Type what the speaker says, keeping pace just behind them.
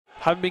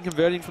haven't been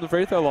converting from the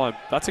free throw line.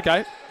 That's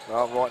okay.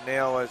 Well, right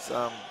now it's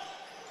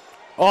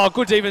Oh,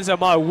 good defense,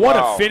 Omar. What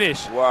a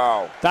finish.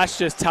 Wow. That's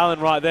just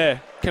talent right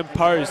there.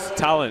 Composed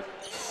talent.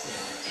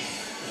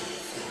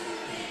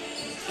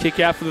 Kick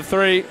out for the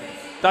three.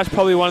 That's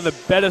probably one of the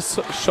better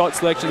shot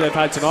selections they've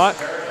had tonight.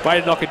 Way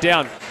to knock it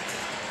down.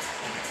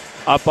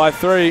 Up by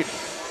 3. I've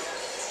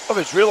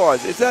just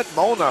realised, is that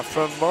Molnar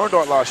from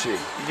Morondite last year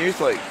in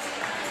Youth League?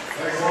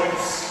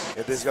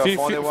 If this guy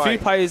find their way. Few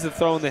players are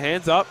throwing their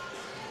hands up.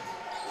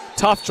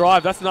 Tough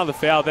drive. That's another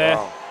foul there.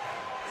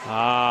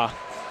 Wow.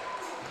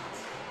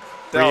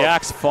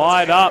 Reacts,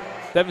 fired up.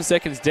 7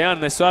 seconds down,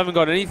 and they still haven't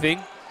got anything.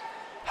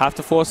 Have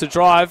to force a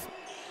drive.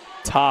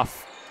 Tough.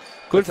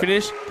 Good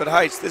finish. But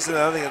H, this is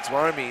another thing that's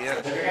worrying me.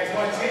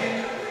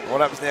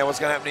 What happens now? What's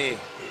going to happen here?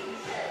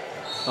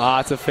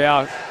 It's a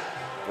foul.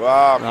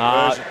 Wow,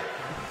 conversion.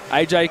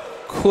 AJ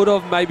could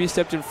have maybe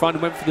stepped in front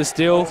and went for the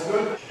steal.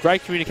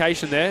 Great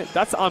communication there.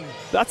 That's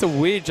a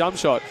weird jump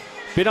shot.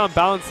 Bit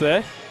unbalanced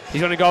there. He's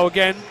going to go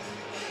again.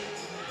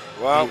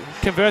 Well,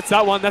 converts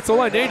that one. That's all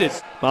I needed.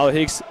 Marlo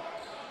Hicks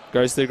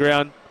goes to the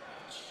ground.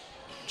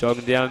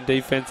 Jogging down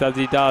defense as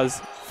he does.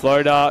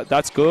 Floater.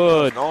 That's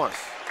good. That's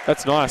nice.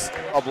 That's nice.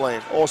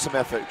 Obline, awesome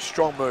effort,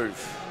 strong move.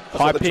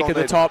 High pick at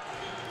the top.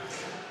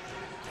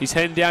 He's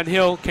heading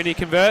downhill. Can he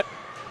convert?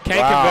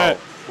 Convert.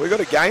 We've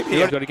got a game here.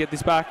 We've got to get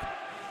this back.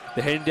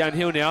 They're heading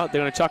downhill now. They're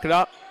going to chuck it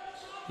up.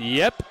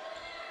 Yep.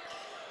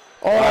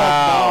 Oh,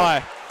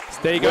 my.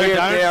 There you go, We've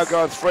Darren. now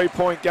got a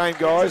 3-point game,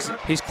 guys.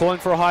 He's calling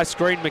for a high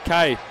screen,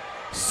 McKay.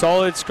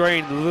 Solid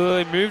screen.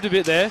 Literally moved a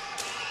bit there.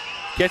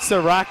 Gets the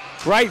rack.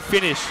 Great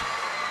finish.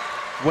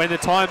 When the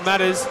time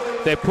matters,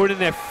 they're putting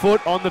their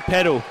foot on the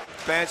pedal.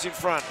 Bounce in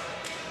front.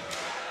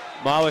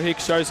 Marlo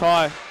Hicks shows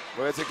high.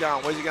 Where's it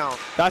going? Where's he going?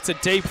 That's a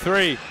deep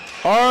 3.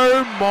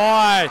 Oh,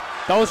 my.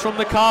 That was from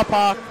the car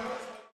park.